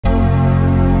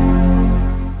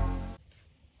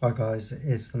Hi guys,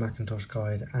 it's the Macintosh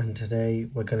Guide, and today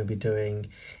we're going to be doing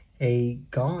a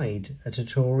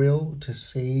tutorial to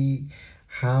see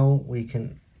how we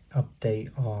can update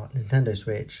our Nintendo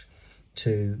Switch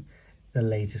to the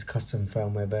latest custom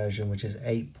firmware version, which is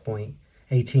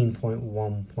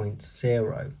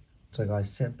 18.1.0. So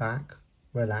guys, sit back,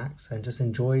 relax, and just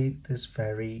enjoy this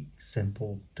very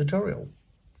simple tutorial.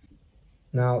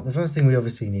 Now, the first thing we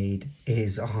obviously need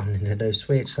is our Nintendo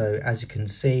Switch. So as you can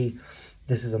see,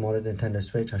 this is a modded Nintendo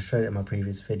Switch. I showed it in my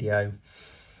previous video.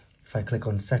 If I click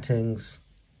on settings,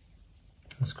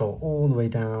 and scroll all the way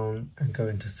down and go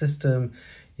into system,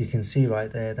 you can see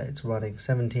right there that it's running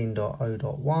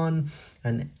 17.0.1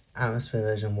 and atmosphere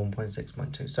version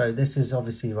 1.6.2. So this is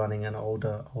obviously running an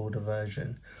older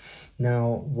version.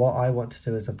 Now, what I want to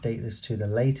do is update this to the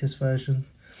latest version,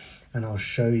 and I'll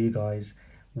show you guys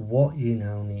what you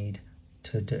now need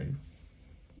to do.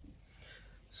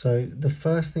 So the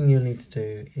first thing you'll need to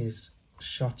do is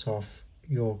shut off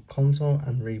your console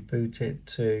and reboot it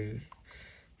to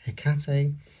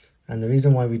Hecate. And the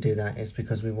reason why we do that is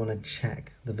because we want to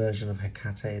check the version of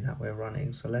Hecate that we're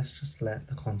running. So let's just let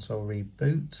the console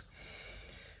reboot.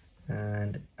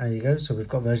 And there you go. So we've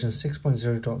got version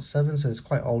 6.0.7, so it's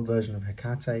quite old version of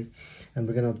Hecate. And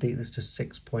we're going to update this to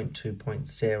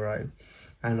 6.2.0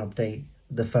 and update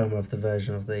the firmware of the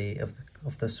version of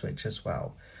the Switch as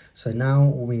well. So now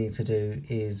all we need to do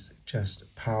is just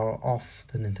power off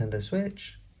the Nintendo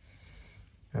Switch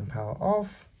and power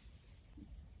off.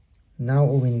 Now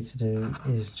all we need to do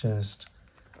is just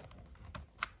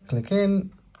click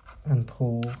in and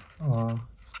pull our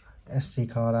SD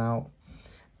card out,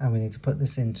 and we need to put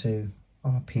this into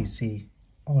our PC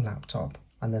or laptop,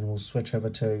 and then we'll switch over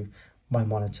to my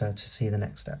monitor to see the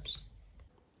next steps.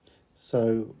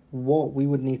 So what we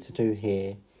would need to do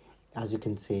here, as you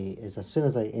can see, is as soon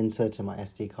as I inserted my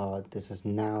SD card, this is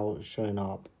now showing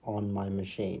up on my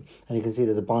machine. And you can see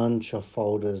there's a bunch of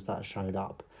folders that showed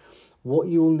up. What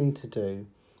you will need to do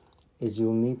is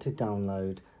you'll need to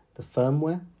download the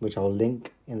firmware, which I'll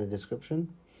link in the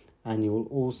description. And you will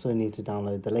also need to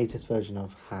download the latest version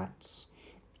of HATS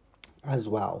as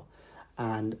well.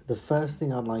 And the first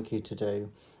thing I'd like you to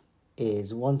do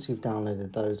is, once you've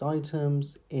downloaded those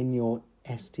items in your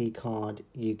SD card,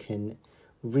 you can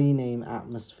rename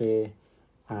atmosphere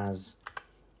as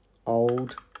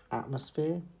old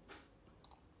atmosphere,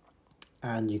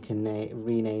 and you can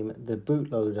rename the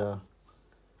bootloader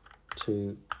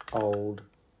to old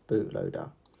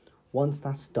bootloader. Once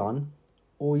that's done,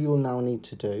 all you'll now need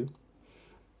to do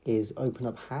is open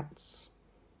up HATS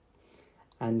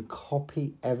and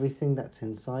copy everything that's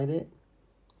inside it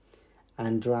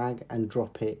and drag and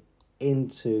drop it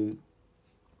into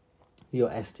your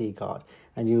SD card,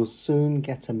 and you'll soon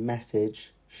get a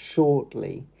message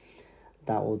shortly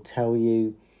that will tell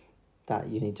you that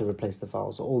you need to replace the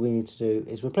files. So all we need to do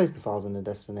is replace the files in the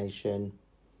destination,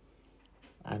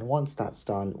 and once that's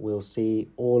done, we'll see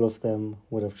all of them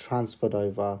would have transferred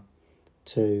over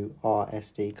to our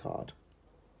SD card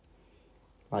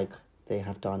like they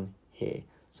have done here.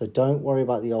 So don't worry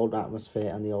about the old atmosphere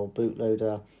and the old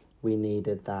bootloader. We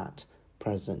needed that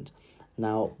present.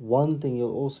 Now, one thing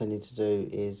you'll also need to do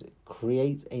is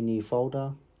create a new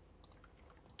folder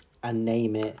and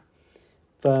name it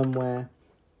firmware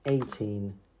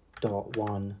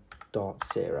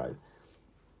 18.1.0.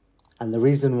 And the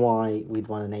reason why we'd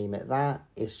want to name it that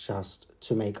is just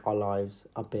to make our lives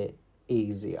a bit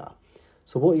easier.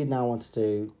 So what you now want to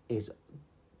do is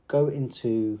go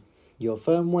into your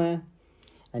firmware,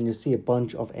 and you'll see a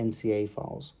bunch of NCA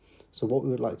files. So what we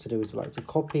would like to do is we'd like to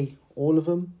copy all of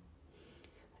them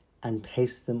and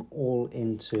paste them all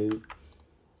into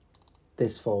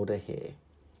this folder here.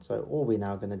 So all we're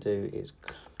now going to do is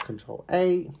Control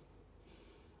A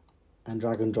and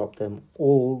drag and drop them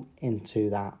all into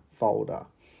that folder.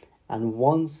 And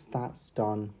once that's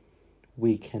done,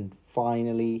 we can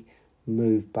finally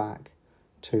move back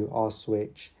to our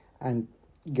Switch and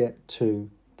get to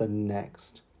the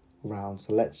next round.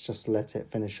 So let's just let it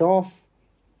finish off.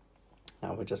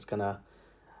 Now we're just gonna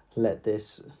let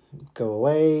this go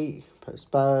away,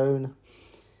 postpone,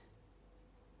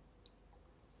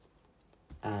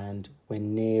 and we're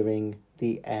nearing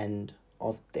the end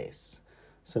of this.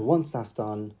 So once that's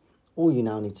done, all you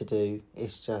now need to do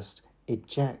is just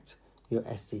eject your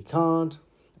SD card.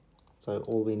 So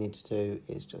all we need to do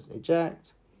is just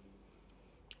eject,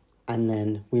 and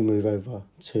then we move over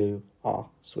to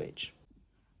our Switch.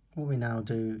 What we now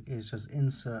do is just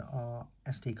insert our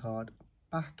SD card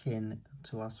back in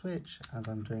to our Switch, as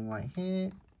I'm doing right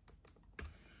here,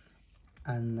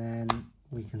 and then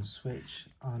we can switch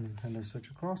our Nintendo Switch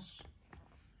across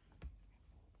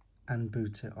and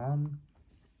boot it on.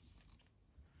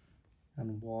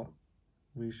 and what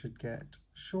we should get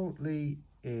shortly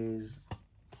is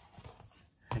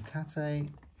Hecate,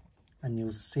 and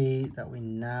you'll see that we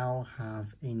now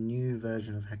have a new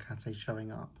version of Hecate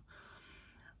showing up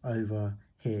over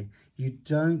here. You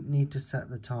don't need to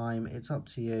set the time, it's up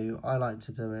to you. I like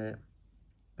to do it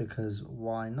because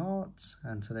why not?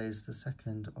 And today's the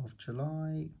 2nd of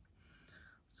July.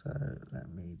 So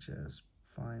let me just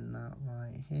find that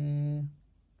right here.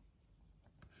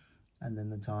 And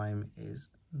then the time is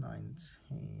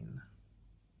 19:49.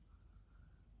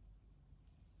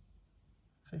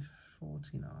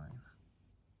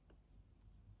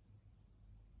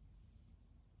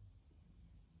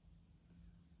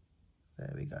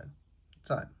 There we go.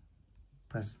 So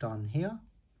press done here,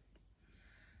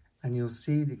 and you'll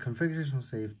see the configuration will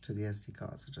save to the SD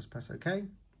card. So just press OK.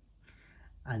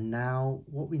 And now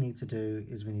what we need to do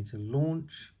is we need to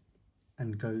launch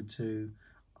and go to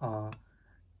our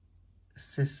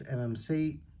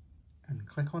SysMMC and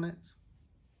click on it.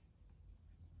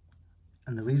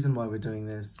 And the reason why we're doing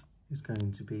this is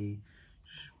going to be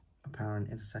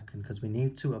apparent in a second, because we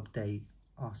need to update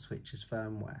our switch's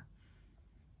firmware.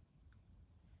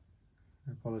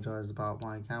 I apologize about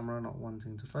my camera not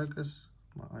wanting to focus.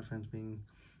 My iPhone's been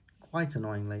quite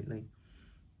annoying lately.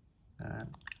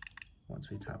 Once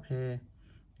we tap here,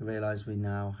 you realize we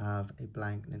now have a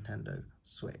blank Nintendo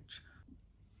Switch.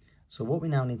 So what we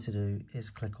now need to do is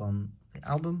click on the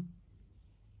album,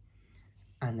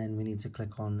 and then we need to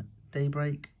click on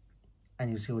Daybreak, and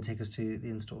you'll see it will take us to the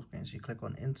install screen. So you click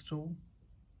on install,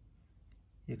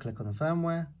 you click on the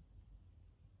firmware,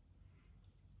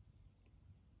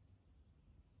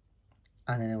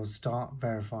 and then it will start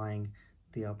verifying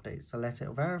the update. So let it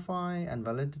verify and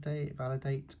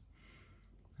validate,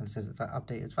 and it says that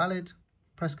update is valid.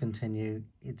 Press continue.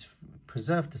 It's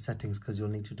preserved the settings because you'll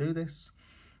need to do this,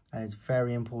 and it's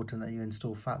very important that you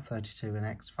install FAT32 and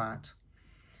exFAT,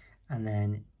 and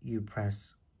then you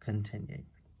press continue.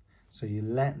 So you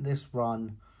let this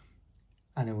run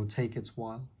and it will take its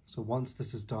while. So once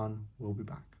this is done, we'll be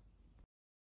back.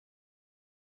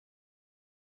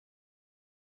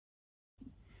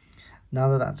 Now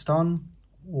that that's done,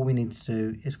 all we need to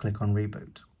do is click on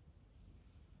reboot.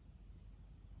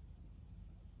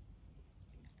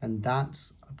 And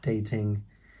that's updating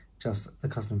just the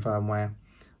custom firmware.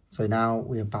 So now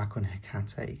we are back on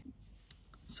Hecate.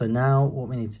 So now what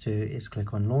we need to do is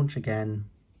click on launch again.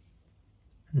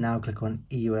 Now click on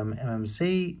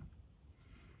EUMMC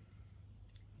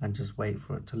and just wait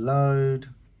for it to load.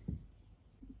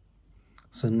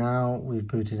 So now we've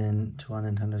booted into our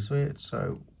Nintendo Switch.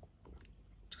 So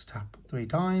just tap 3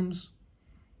 times,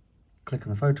 click on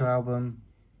the photo album,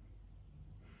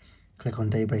 click on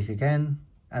Daybreak again,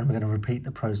 and we're going to repeat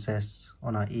the process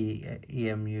on our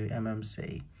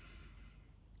EMU-MMC.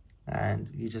 And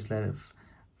you just let it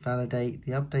validate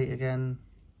the update again,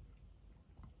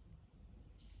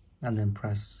 and then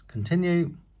press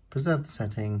continue, preserve the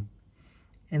setting,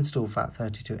 install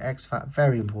FAT32 exFAT,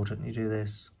 very important you do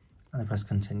this, and then press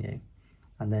continue,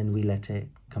 and then we let it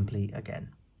complete again.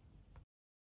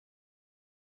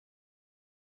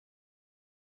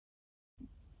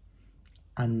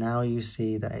 And now you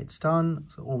see that it's done.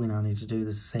 So all we now need to do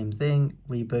is the same thing,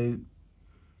 reboot.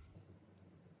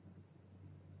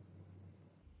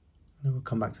 And we'll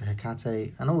come back to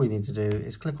Hecate, and all we need to do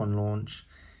is click on launch,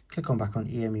 click on back on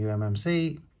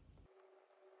EMU-MMC,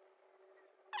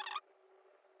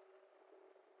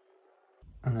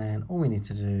 and then all we need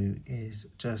to do is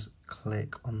just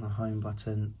click on the home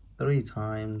button 3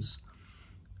 times,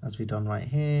 as we've done right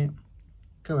here,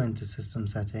 go into system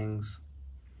settings,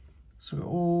 so we're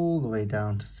all the way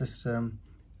down to system,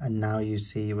 and now you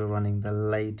see we're running the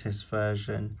latest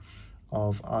version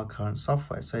of our current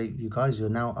software. So you guys, you're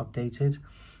now updated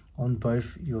on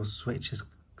both your Switch's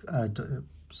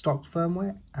stock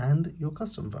firmware and your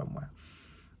custom firmware,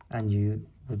 and you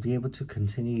will be able to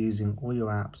continue using all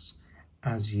your apps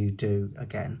as you do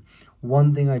again.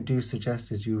 One thing I do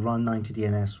suggest is you run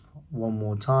 90DNS one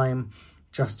more time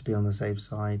just to be on the safe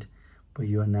side, but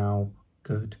you are now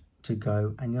good to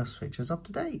go and your Switch is up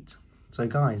to date. So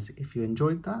guys, if you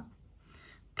enjoyed that,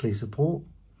 please support,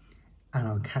 and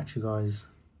I'll catch you guys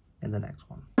in the next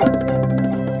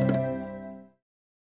one.